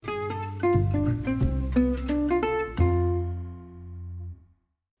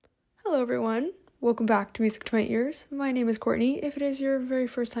welcome back to Music to My Ears. My name is Courtney. If it is your very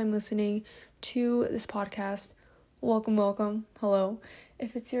first time listening to this podcast, welcome, hello.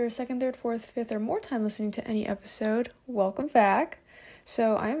 If it's your second, third, fourth, fifth, or more time listening to any episode, welcome back.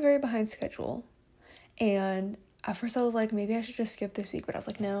 So I am very behind schedule, and at first I was like, maybe I should just skip this week, but I was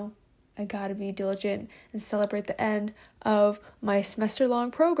like, no, I gotta be diligent and celebrate the end of my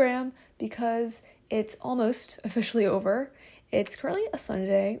semester-long program because it's almost officially over. It's currently a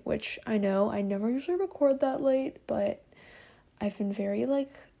Sunday, which I know I never usually record that late, but I've been very, I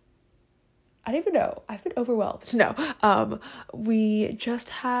don't even know. I've been overwhelmed. No, we just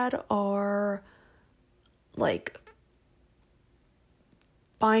had our,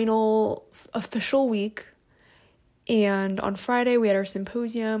 final official week, and on Friday we had our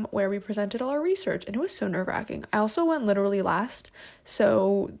symposium where we presented all our research, and it was so nerve-wracking. I also went literally last,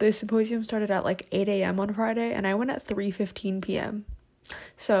 so the symposium started at 8 a.m. on Friday, and I went at 3:15 p.m.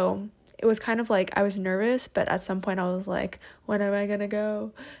 So it was kind of I was nervous, but at some point I was like, when am I gonna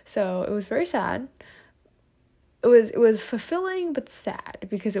go? So it was very sad. It was fulfilling but sad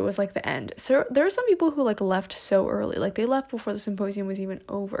because it was the end. So there were some people who left so early. They left before the symposium was even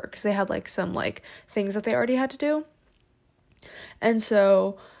over because they had some things that they already had to do. And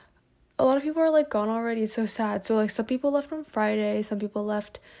so a lot of people are gone already. It's so sad. So some people left on Friday, some people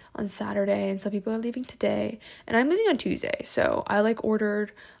left on Saturday, and some people are leaving today. And I'm leaving on Tuesday. So I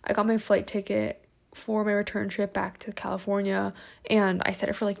I got my flight ticket for my return trip back to California, and I set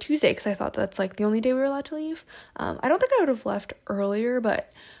it for Tuesday because I thought that's the only day we were allowed to leave. I don't think I would have left earlier,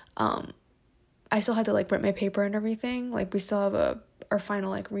 but I still had to print my paper and everything. We still have our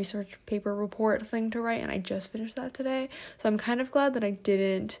final research paper report thing to write, and I just finished that today. So I'm kind of glad that I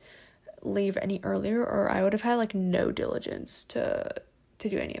didn't leave any earlier, or I would have had no diligence to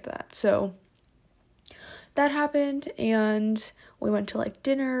do any of that. So that happened, and we went to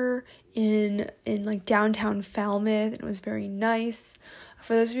dinner in downtown Falmouth, and it was very nice.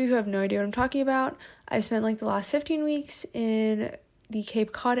 For those of you who have no idea what I'm talking about, I've spent the last 15 weeks in the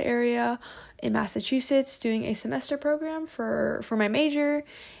Cape Cod area in Massachusetts doing a semester program for my major,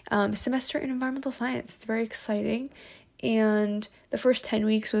 semester in environmental science. It's very exciting. And the first 10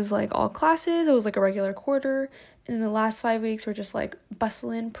 weeks was all classes. It was a regular quarter. And then the last 5 weeks were just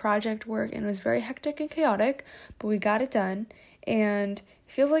bustling project work, and it was very hectic and chaotic, but we got it done. And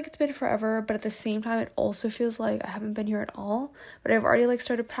it feels it's been forever, but at the same time it also feels I haven't been here at all. But I've already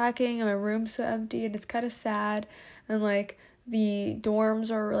started packing, and my room's so empty, and it's kind of sad. And the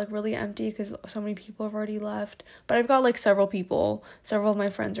dorms are really empty because so many people have already left. But I've got several of my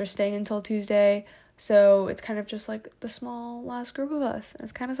friends are staying until Tuesday, so it's kind of just the small last group of us, and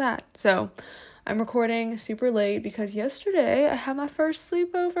it's kind of sad. So I'm recording super late because yesterday I had my first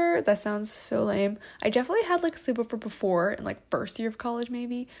sleepover. That sounds so lame. I definitely had a sleepover before in first year of college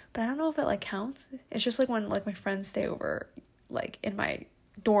maybe, but I don't know if it counts. It's just when my friends stay over in my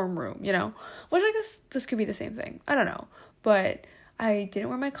dorm room, which I guess this could be the same thing. I don't know, but I didn't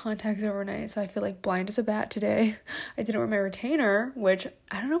wear my contacts overnight, so I feel blind as a bat today. I didn't wear my retainer, which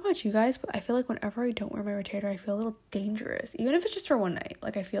I don't know about you guys, but I feel whenever I don't wear my retainer, I feel a little dangerous, even if it's just for one night.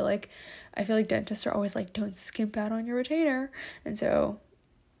 I feel like dentists are always don't skimp out on your retainer, and so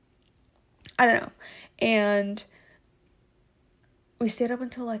I don't know. And we stayed up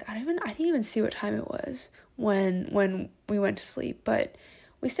until I didn't even see what time it was when we went to sleep, but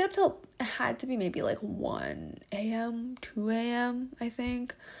we stayed up till it had to be maybe 1 a.m., 2 a.m., I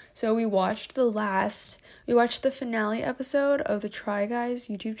think. So we watched the finale episode of the Try Guys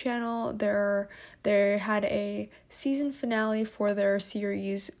YouTube channel. They had a season finale for their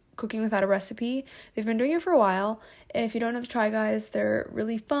series Cooking Without a Recipe. They've been doing it for a while. If you don't know the Try Guys, they're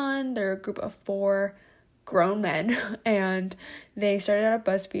really fun. They're a group of 4 grown men, and they started out at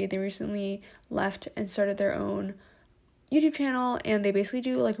BuzzFeed. They recently left and started their own YouTube channel, and they basically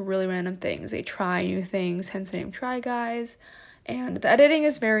do really random things. They try new things, hence the name Try Guys, and the editing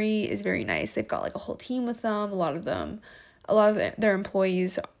is very nice. They've got a whole team with them. A lot of their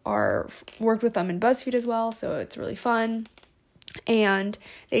employees are worked with them in BuzzFeed as well, so it's really fun. And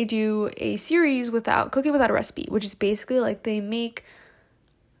they do a series Cooking Without a Recipe, which is basically they make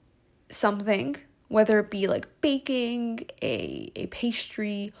something, whether it be baking a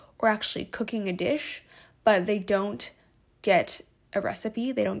pastry or actually cooking a dish, but they don't get a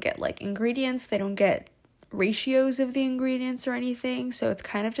recipe, they don't get ingredients, they don't get ratios of the ingredients or anything, so it's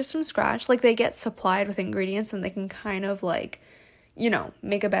kind of just from scratch. They get supplied with ingredients, and they can kind of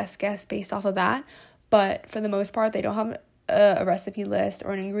make a best guess based off of that, but for the most part they don't have a recipe list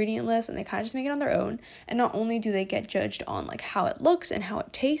or an ingredient list, and they kind of just make it on their own. And not only do they get judged on how it looks and how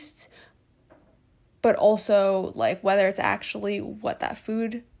it tastes, but also whether it's actually what that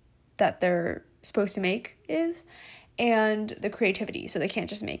food that they're supposed to make is, and the creativity. So they can't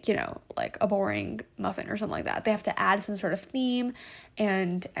just make, like a boring muffin or something like that. They have to add some sort of theme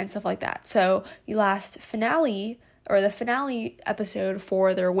and stuff like that. So the finale episode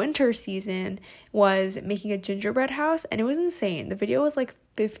for their winter season was making a gingerbread house, and it was insane. The video was like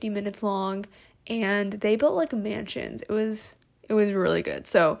 50 minutes long, and they built like mansions. It was really good.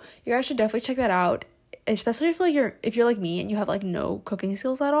 So you guys should definitely check that out, especially if you're like me and you have like no cooking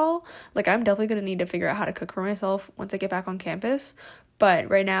skills at all. Like, I'm definitely gonna need to figure out how to cook for myself once I get back on campus, but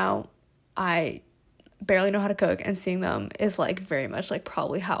right now I barely know how to cook, and seeing them is like very much like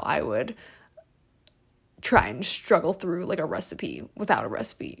probably how I would try and struggle through like a recipe without a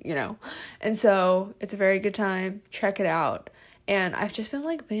recipe, and so it's a very good time. Check it out. And I've just been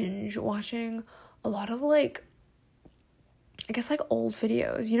like binge watching a lot of like, I guess like old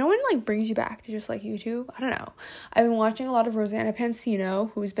videos, when it like brings you back to just like YouTube. I don't know. I've been watching a lot of Rosanna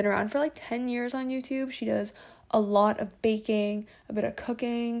Pansino, who's been around for like 10 years on YouTube. She does a lot of baking, a bit of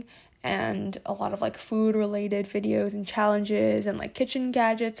cooking, and a lot of like food related videos and challenges and like kitchen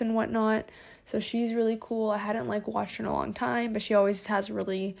gadgets and whatnot. So she's really cool. I hadn't like watched her in a long time, but she always has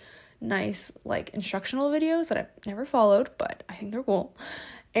really nice like instructional videos that I've never followed, but I think they're cool.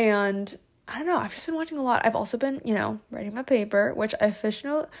 And I don't know, I've just been watching a lot. I've also been, writing my paper, which I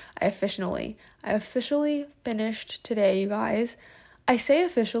officially finished today, you guys. I say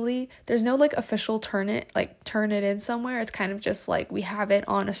officially, there's no like official turn it in somewhere. It's kind of just like we have it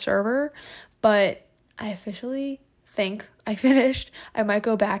on a server, but I officially think I finished. I might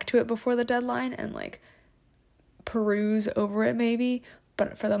go back to it before the deadline and like peruse over it maybe,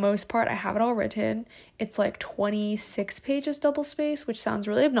 but for the most part I have it all written. It's like 26 pages double space, which sounds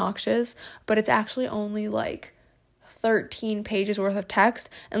really obnoxious, but it's actually only like 13 pages worth of text,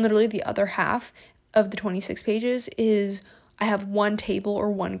 and literally the other half of the 26 pages is I have one table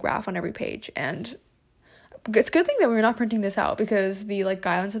or one graph on every page. And it's a good thing that we're not printing this out, because the like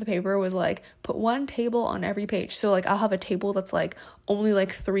guidelines of the paper was like put one table on every page. So like I'll have a table that's like only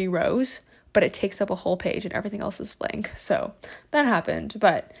like 3 rows, but it takes up a whole page and everything else is blank. So that happened,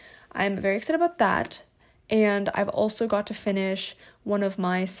 but I'm very excited about that. And I've also got to finish one of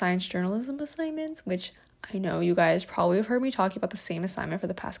my science journalism assignments, which I know you guys probably have heard me talking about the same assignment for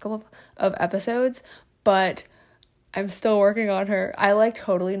the past couple of episodes, but I'm still working on her. I like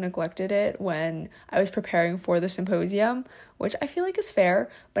totally neglected it when I was preparing for the symposium, which I feel like is fair,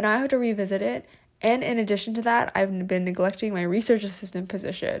 but now I have to revisit it. And in addition to that, I've been neglecting my research assistant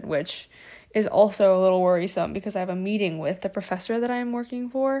position, which is also a little worrisome because I have a meeting with the professor that I'm working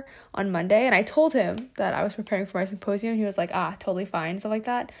for on Monday, and I told him that I was preparing for my symposium. He was like, totally fine, stuff like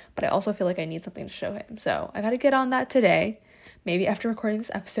that, but I also feel like I need something to show him. So I gotta get on that today, maybe after recording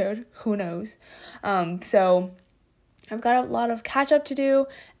this episode, who knows. So I've got a lot of catch up to do,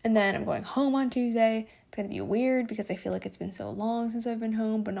 and then I'm going home on Tuesday. It's gonna be weird because I feel like it's been so long since I've been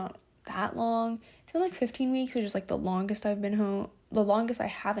home, but not that long. It's been like 15 weeks, which is like the longest I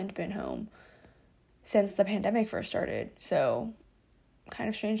haven't been home since the pandemic first started. So kind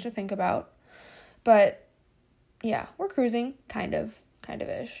of strange to think about, but yeah, we're cruising, kind of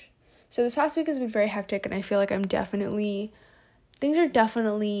ish. So this past week has been very hectic, and I feel like things are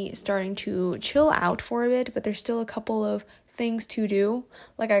definitely starting to chill out for a bit, but there's still a couple of things to do.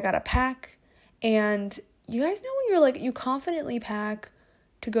 Like I gotta pack, and you guys know when you're like, you confidently pack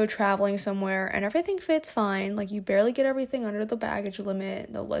to go traveling somewhere and everything fits fine, like you barely get everything under the baggage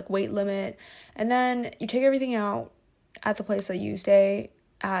limit, the like weight limit, and then you take everything out at the place that you stay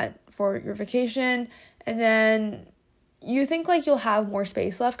at for your vacation, and then you think like you'll have more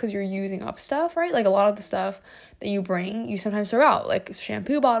space left because you're using up stuff, right? Like a lot of the stuff that you bring, you sometimes throw out, like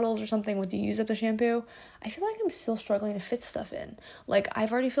shampoo bottles or something. Once you use up the shampoo, I feel like I'm still struggling to fit stuff in. Like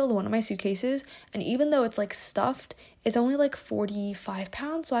I've already filled one of my suitcases, and even though it's like stuffed, it's only like 45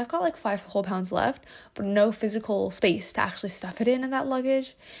 pounds. So I've got like 5 whole pounds left, but no physical space to actually stuff it in that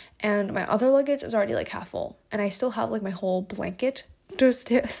luggage. And my other luggage is already like half full, and I still have like my whole blanket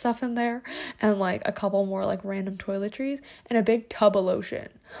just stuff in there, and like a couple more like random toiletries and a big tub of lotion.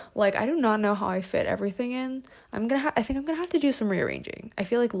 Like I do not know how I fit everything in. I think I'm gonna have to do some rearranging. I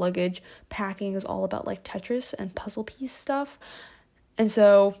feel like luggage packing is all about like Tetris and puzzle piece stuff, and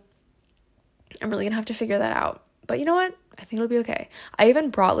so I'm really gonna have to figure that out. But you know what? I think it'll be okay. I even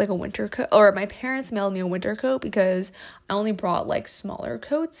brought like a winter coat, or my parents mailed me a winter coat because I only brought like smaller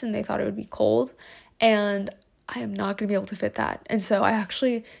coats and they thought it would be cold, and I am not going to be able to fit that. And so I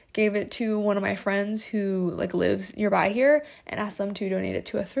actually gave it to one of my friends who like lives nearby here and asked them to donate it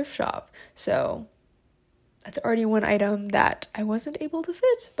to a thrift shop. So that's already one item that I wasn't able to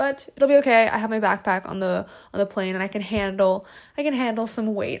fit, but it'll be okay. I have my backpack on the plane, and I can handle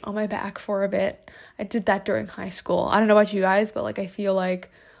some weight on my back for a bit. I did that during high school. I don't know about you guys, but like I feel like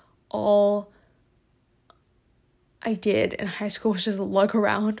all I did in high school was just lug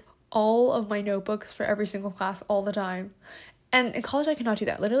around all of my notebooks for every single class all the time. And in college I cannot do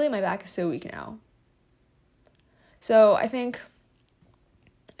that. Literally my back is so weak now. So I think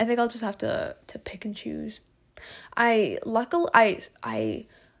I'll just have to pick and choose.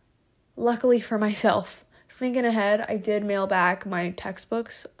 Luckily for myself, thinking ahead, I did mail back my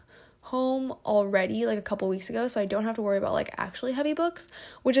textbooks home already like a couple weeks ago, so I don't have to worry about like actually heavy books,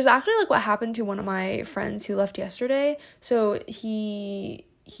 which is actually like what happened to one of my friends who left yesterday. So he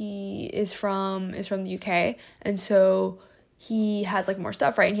is from the UK, and so he has like more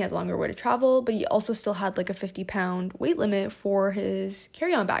stuff, right? And he has a longer way to travel, but he also still had like a 50-pound weight limit for his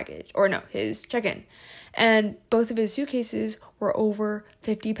carry-on baggage, or no, his check-in. And both of his suitcases were over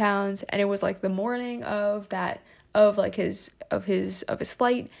 50 pounds, and it was like the morning of his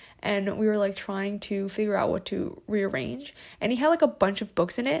flight, and we were like trying to figure out what to rearrange, and he had like a bunch of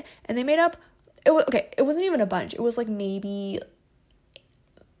books in it, and they made up, it wasn't even a bunch, it was like maybe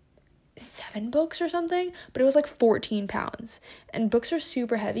 7 books or something, but it was like 14 pounds, and books are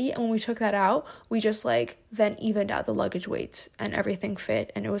super heavy, and when we took that out, we just like then evened out the luggage weights, and everything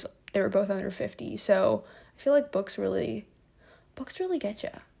fit, and they were both under 50. So I feel like books really get you.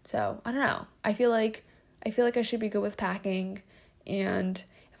 So I don't know, I feel like I should be good with packing, and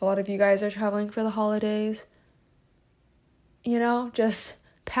if a lot of you guys are traveling for the holidays, just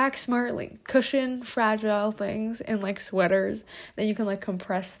pack smartly. Cushion fragile things in like sweaters. Then you can like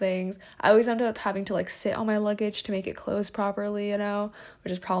compress things. I always end up having to like sit on my luggage to make it close properly,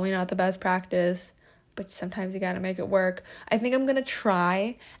 which is probably not the best practice, but sometimes you gotta make it work. I think I'm gonna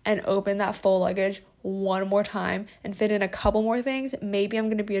try and open that full luggage one more time and fit in a couple more things. Maybe I'm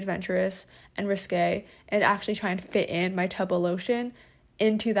gonna be adventurous and risque and actually try and fit in my tub of lotion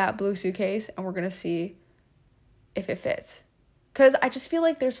into that blue suitcase, and we're gonna see if it fits. Because I just feel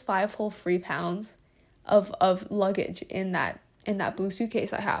like there's 5 whole free pounds of luggage in that blue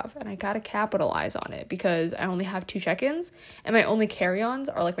suitcase I have, and I gotta capitalize on it because I only have 2 check-ins, and my only carry-ons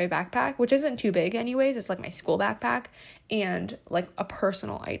are like my backpack, which isn't too big anyways. It's like my school backpack and like a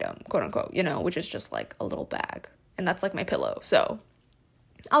personal item, quote unquote, which is just like a little bag, and that's like my pillow. So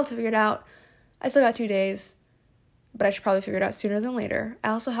I'll have to figure it out. I still got 2 days, but I should probably figure it out sooner than later.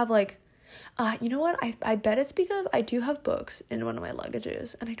 I also have like you know what? I bet it's because I do have books in one of my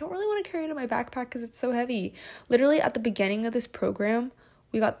luggages, and I don't really want to carry it in my backpack because it's so heavy. Literally, at the beginning of this program,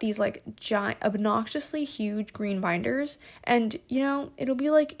 we got these like giant, obnoxiously huge green binders, and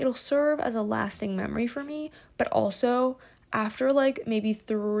it'll serve as a lasting memory for me, but also after like maybe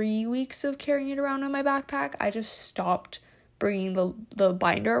 3 weeks of carrying it around in my backpack, I just stopped bringing the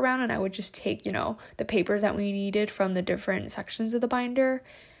binder around, and I would just take, the papers that we needed from the different sections of the binder.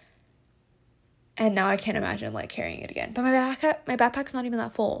 And now I can't imagine like carrying it again. But my backpack's not even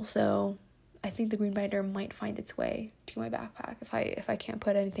that full, so I think the green binder might find its way to my backpack if I can't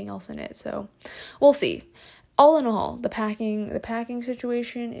put anything else in it. So we'll see. All in all, the packing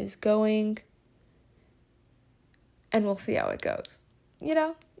situation is going, and we'll see how it goes.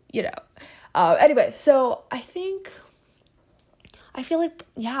 Anyway, so I feel like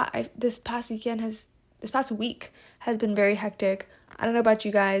this past week has been very hectic. I don't know about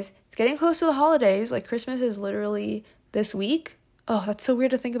you guys. It's getting close to the holidays. Like, Christmas is literally this week. Oh, that's so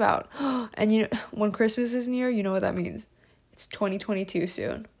weird to think about. And when Christmas is near, you know what that means. It's 2022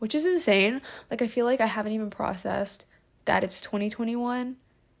 soon, which is insane. Like, I feel like I haven't even processed that it's 2021.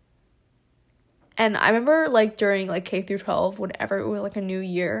 And I remember, like, during, like, K through 12, whenever it was, like, a new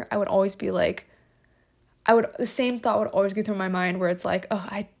year, I would always be, like, the same thought would always go through my mind where it's like, oh,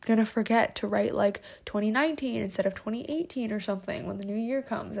 I'm gonna forget to write like 2019 instead of 2018 or something when the new year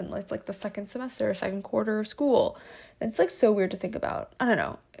comes, and it's like the second quarter of school. And it's like so weird to think about. I don't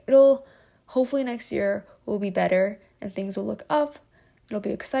know. Hopefully next year will be better and things will look up. It'll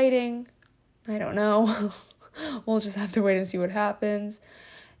be exciting. I don't know. We'll just have to wait and see what happens.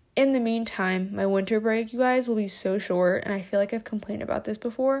 In the meantime, my winter break, you guys, will be so short, and I feel like I've complained about this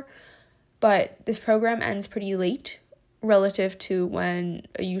before, but this program ends pretty late relative to when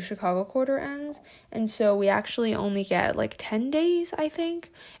a U Chicago quarter ends. And so we actually only get like 10 days, I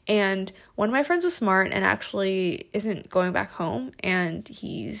think. And one of my friends was smart and actually isn't going back home, and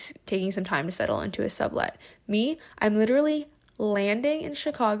he's taking some time to settle into his sublet. Me, I'm literally landing in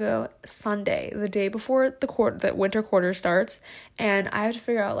Chicago Sunday, the day before the winter quarter starts, and I have to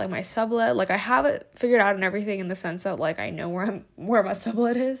figure out like my sublet. Like I have it figured out and everything in the sense that like I know where my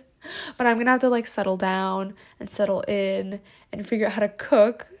sublet is, but I'm gonna have to like settle down and settle in and figure out how to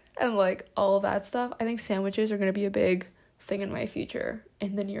cook and like all of that stuff. I think sandwiches are gonna be a big thing in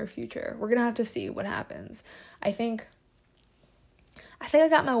the near future. We're gonna have to see what happens. I think I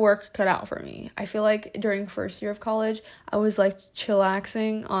got my work cut out for me. I feel like during first year of college, I was like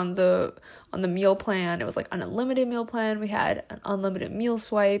chillaxing on the meal plan. It was like an unlimited meal plan. We had an unlimited meal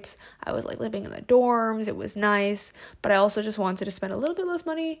swipes. I was like living in the dorms. It was nice, but I also just wanted to spend a little bit less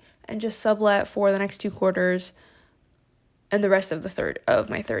money and just sublet for the next 2 quarters and the rest of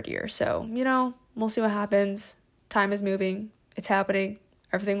my third year. So, we'll see what happens. Time is moving. It's happening.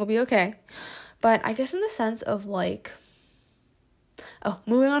 Everything will be okay. But I guess in the sense of like,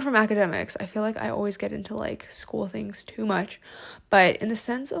 moving on from academics, I feel like I always get into like school things too much, but in the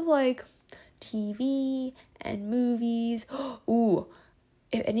sense of like TV and movies,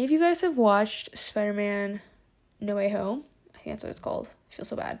 if any of you guys have watched Spider-Man No Way Home, I think that's what it's called. I feel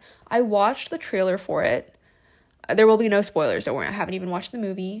so bad. I watched the trailer for it. There will be no spoilers, don't worry. I haven't even watched the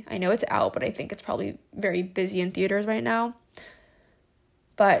movie. I know it's out, but I think it's probably very busy in theaters right now.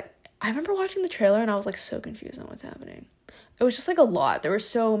 But I remember watching the trailer and I was like so confused on what's happening. It was just like a lot. There were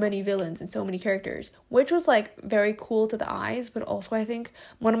so many villains and so many characters, which was like very cool to the eyes, but also I think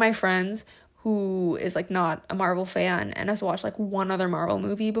one of my friends who is like not a Marvel fan and has watched like one other Marvel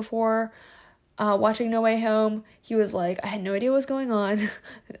movie before watching No Way Home, he was like, I had no idea what was going on.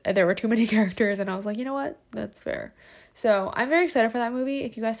 There were too many characters, and I was like, you know what? That's fair. So I'm very excited for that movie.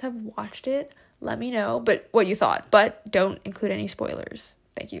 If you guys have watched it, let me know but what you thought, but don't include any spoilers.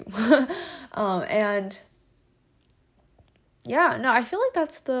 Thank you. And yeah, no, I feel like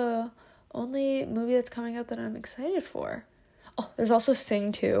that's the only movie that's coming out that I'm excited for. Oh, there's also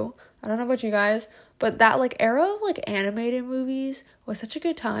Sing 2. I don't know about you guys, but that like era of like animated movies was such a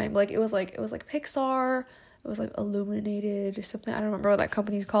good time. Like it was like Pixar, it was like Illuminated or something. I don't remember what that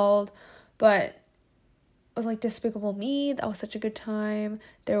company's called, but with like Despicable Me, that was such a good time.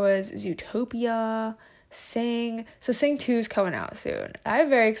 There was Zootopia, Sing. So Sing 2 is coming out soon. I'm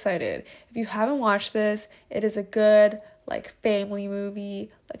very excited. If you haven't watched this, it is a good like family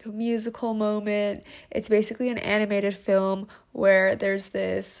movie, like a musical moment. It's basically an animated film where there's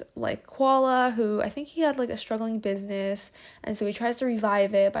this like koala who I think he had like a struggling business, and so he tries to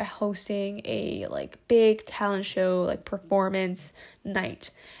revive it by hosting a like big talent show, like performance night.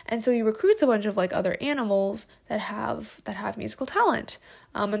 And so he recruits a bunch of like other animals that have musical talent.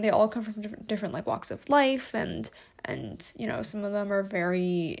 And they all come from different like walks of life, and some of them are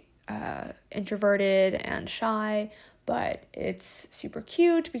very introverted and shy, but it's super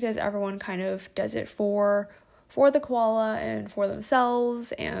cute because everyone kind of does it for the koala and for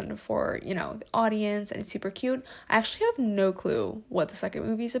themselves and for, the audience, and it's super cute. I actually have no clue what the second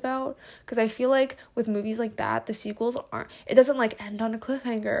movie's about, because I feel like with movies like that, the sequels it doesn't like end on a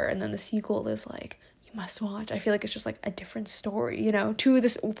cliffhanger and then the sequel is like, you must watch. I feel like it's just like a different story,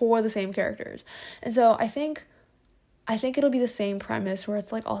 for the same characters. And so I think it'll be the same premise where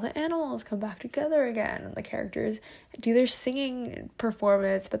it's like all the animals come back together again and the characters do their singing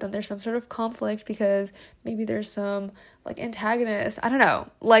performance, but then there's some sort of conflict because maybe there's some like antagonist. I don't know.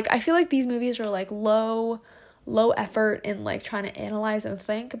 Like I feel like these movies are like low effort in like trying to analyze and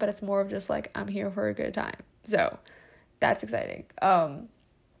think, but it's more of just like I'm here for a good time. So that's exciting.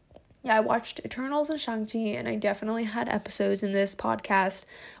 Yeah, I watched Eternals and Shang-Chi, and I definitely had episodes in this podcast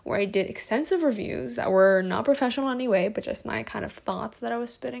where I did extensive reviews that were not professional in any way, but just my kind of thoughts that I was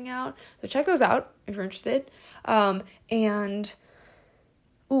spitting out. So check those out if you're interested. I don't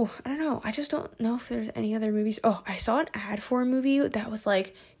know. I just don't know if there's any other movies. Oh, I saw an ad for a movie that was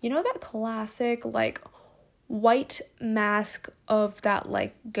like, that classic, like, white mask of that,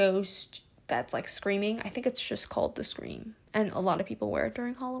 like, ghost that's, like, screaming. I think it's just called The Scream. And a lot of people wear it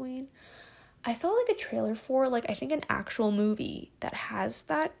during Halloween. I saw like a trailer for like I think an actual movie that has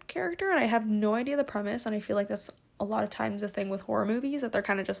that character, and I have no idea the premise, and I feel like that's a lot of times the thing with horror movies, that they're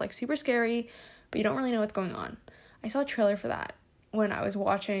kind of just like super scary, but you don't really know what's going on. I saw a trailer for that when I was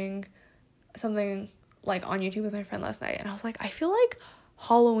watching something like on YouTube with my friend last night, and I was like, I feel like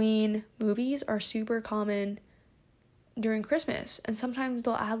Halloween movies are super common during Christmas, and sometimes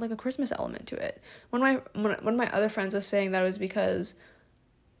they'll add like a Christmas element to it. One of my other friends was saying that it was because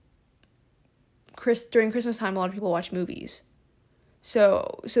during Christmas time a lot of people watch movies,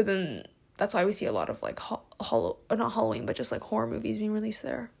 so then that's why we see a lot of like not Halloween but just like horror movies being released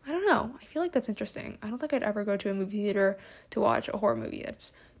there. I don't know, I feel like that's interesting. I don't think I'd ever go to a movie theater to watch a horror movie.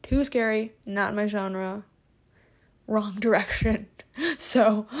 That's too scary, not my genre. wrong direction.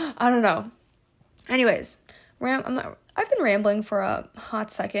 So, I don't know. Anyways, I've been rambling for a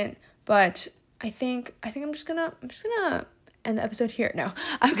hot second, but I think I'm just gonna end the episode here. No,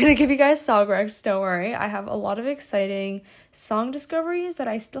 I'm gonna give you guys song recs. Don't worry. I have a lot of exciting song discoveries that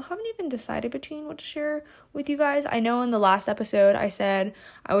I still haven't even decided between what to share with you guys. I know in the last episode I said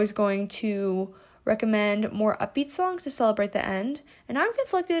I was going to recommend more upbeat songs to celebrate the end, and I'm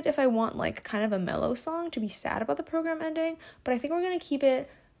conflicted if I want like kind of a mellow song to be sad about the program ending, but I think we're gonna keep it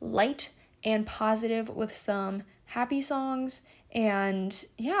light and positive with some happy songs. And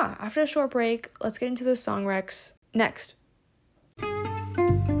yeah, after a short break, let's get into those song recs next.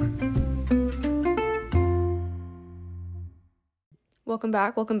 Welcome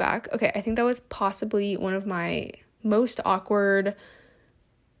back. Okay, I think that was possibly one of my most awkward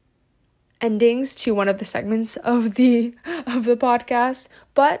endings to one of the segments of the podcast,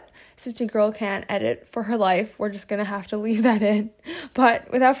 but since a girl can't edit for her life, we're just gonna have to leave that in. But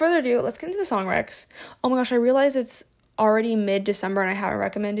without further ado, let's get into the song recs. Oh my gosh, I realize it's already mid-December and I haven't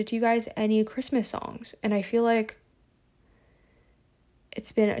recommended to you guys any Christmas songs, and I feel like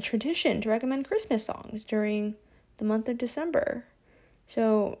it's been a tradition to recommend Christmas songs during the month of December.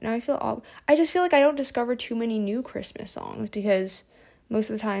 So now I just feel like I don't discover too many new Christmas songs because most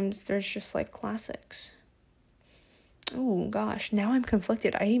of the times there's just like classics. Oh gosh, now I'm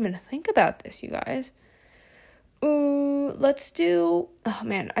conflicted. I didn't even think about this, you guys. Let's do, oh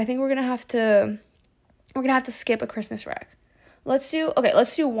man, I think we're gonna have to skip a Christmas rec. Let's do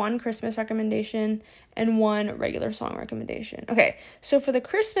one Christmas recommendation and one regular song recommendation. Okay, so for the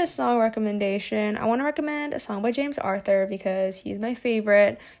Christmas song recommendation, I want to recommend a song by James Arthur because he's my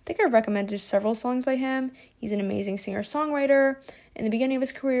favorite. I think I've recommended several songs by him. He's an amazing singer-songwriter. In the beginning of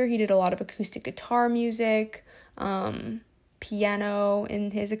his career, he did a lot of acoustic guitar music, piano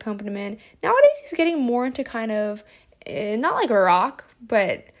in his accompaniment. Nowadays, he's getting more into kind of, not like rock,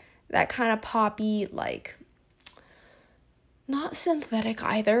 but that kind of poppy, like, not synthetic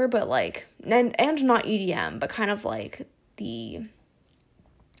either, but like, and not EDM, but kind of like the,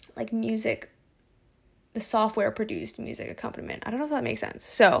 like music, the software produced music accompaniment. I don't know if that makes sense.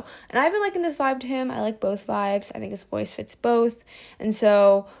 So, and I've been liking this vibe to him. I like both vibes. I think his voice fits both. And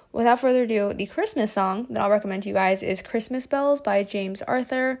so, without further ado, the Christmas song that I'll recommend to you guys is Christmas Bells by James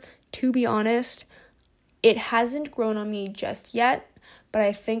Arthur. To be honest, it hasn't grown on me just yet, but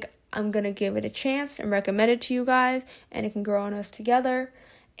I think I'm going to give it a chance and recommend it to you guys, and it can grow on us together.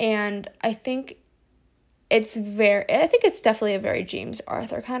 And I think it's definitely a very James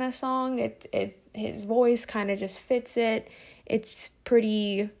Arthur kind of song. His voice kind of just fits it. I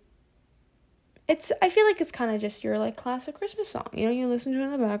feel like it's kind of just your like classic Christmas song. You know, you listen to it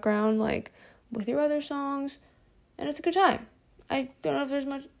in the background like with your other songs, and it's a good time. I don't know if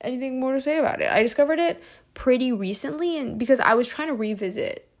there's anything more to say about it. I discovered it pretty recently, and because I was trying to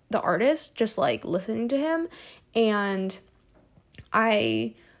revisit the artist, just like listening to him, and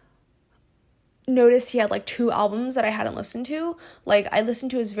I noticed he had like 2 albums that I hadn't listened to. Like, I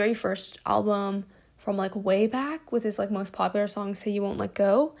listened to his very first album from like way back with his like most popular song, Say You Won't Let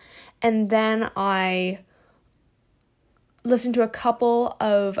Go, and then I listened to a couple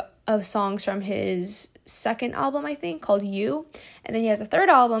of songs from his second album, I think, called You, and then he has a third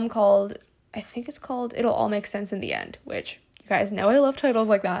album called, I think it's called It'll All Make Sense in the End, which you guys know I love titles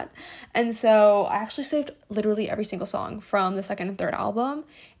like that. And so I actually saved literally every single song from the second and third album,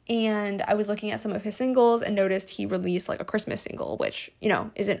 and I was looking at some of his singles and noticed he released like a Christmas single, which, you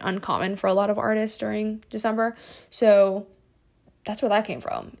know, isn't uncommon for a lot of artists during December. So that's where that came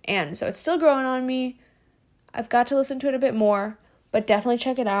from. And so it's still growing on me. I've got to listen to it a bit more, but definitely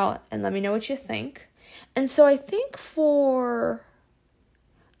check it out and let me know what you think. And so I think for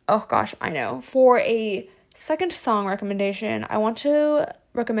a second song recommendation, I want to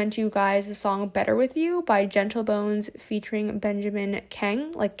recommend to you guys the song Better With You by Gentle Bones featuring Benjamin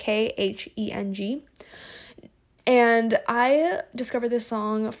Kheng, like Kheng. And I discovered this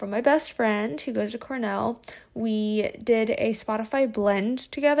song from my best friend who goes to Cornell. We did a Spotify blend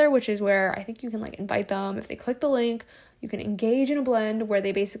together, which is where I think you can like invite them. If they click the link, you can engage in a blend where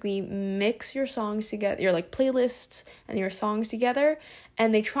they basically mix your songs together, your like playlists and your songs together.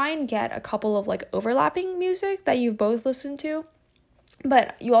 And they try and get a couple of like overlapping music that you've both listened to,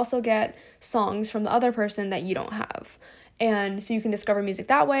 but you also get songs from the other person that you don't have. And so you can discover music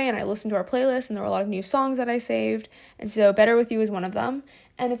that way. And I listened to our playlist and there were a lot of new songs that I saved. And so Better With You is one of them.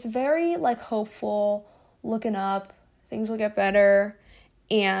 And it's very like hopeful, looking up, things will get better.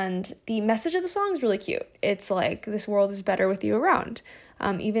 And the message of the song is really cute. It's like, this world is better with you around.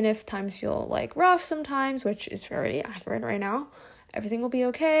 Even if times feel like rough sometimes, which is very accurate right now, everything will be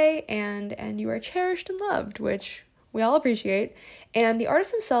okay. And you are cherished and loved, which we all appreciate. And the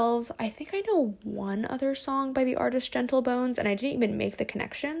artists themselves, I think I know one other song by the artist Gentle Bones, and I didn't even make the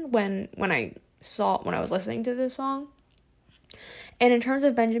connection when I was listening to this song. And in terms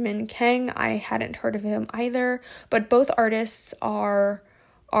of Benjamin Kang, I hadn't heard of him either, but both artists are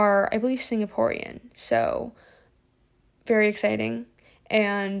I believe Singaporean. So very exciting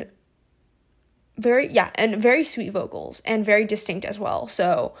and very sweet vocals and very distinct as well.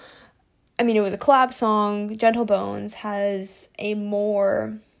 So I mean, it was a collab song. Gentle Bones has a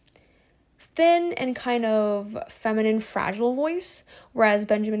more thin and kind of feminine, fragile voice, whereas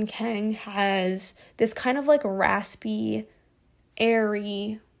Benjamin Kang has this kind of like raspy,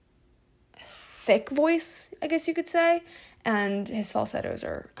 airy, thick voice, I guess you could say, and his falsettos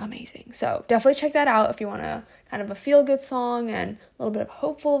are amazing. So definitely check that out if you want a kind of a feel-good song and a little bit of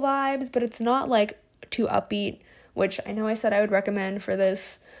hopeful vibes, but it's not like too upbeat, which I know I said I would recommend for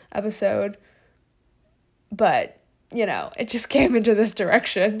this episode, but you know, it just came into this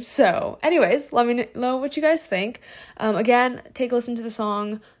direction. So anyways, let me know what you guys think. Again, take a listen to the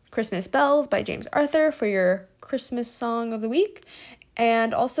song Christmas Bells by James Arthur for your Christmas song of the week,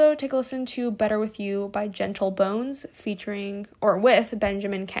 and also take a listen to Better With You by Gentle Bones with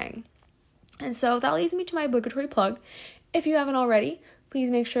Benjamin Kang. And so that leads me to my obligatory plug. If you haven't already, please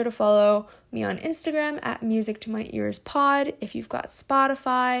make sure to follow me on Instagram at Music to My Ears Pod. If you've got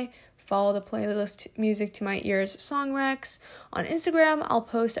Spotify, follow the playlist Music to My Ears Song Recs. On Instagram, I'll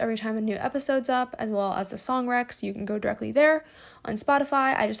post every time a new episode's up, as well as the song recs, so you can go directly there. On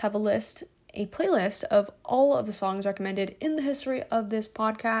Spotify, I just have a playlist of all of the songs recommended in the history of this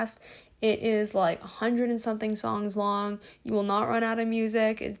podcast. It is like 100 and something songs long. You will not run out of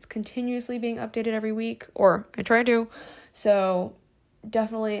music. It's continuously being updated every week, or I try to. So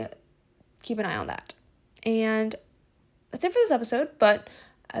definitely keep an eye on that. And that's it for this episode, but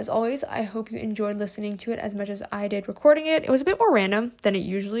as always, I hope you enjoyed listening to it as much as I did recording it. It was a bit more random than it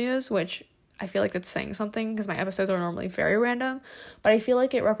usually is, which I feel like that's saying something because my episodes are normally very random, but I feel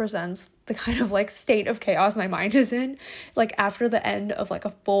like it represents the kind of like state of chaos my mind is in, like after the end of like a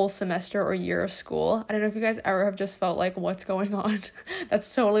full semester or year of school. I don't know if you guys ever have just felt like, what's going on?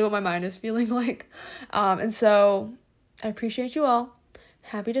 That's totally what my mind is feeling like. And so I appreciate you all.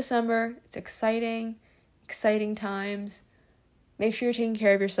 Happy December. It's exciting times. Make sure you're taking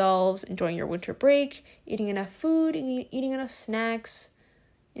care of yourselves, enjoying your winter break, eating enough food, eating enough snacks,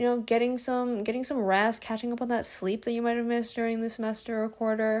 you know, getting some rest, catching up on that sleep that you might have missed during the semester or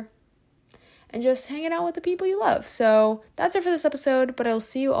quarter, and just hanging out with the people you love. So that's it for this episode, but I will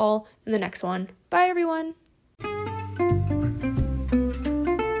see you all in the next one. Bye, everyone.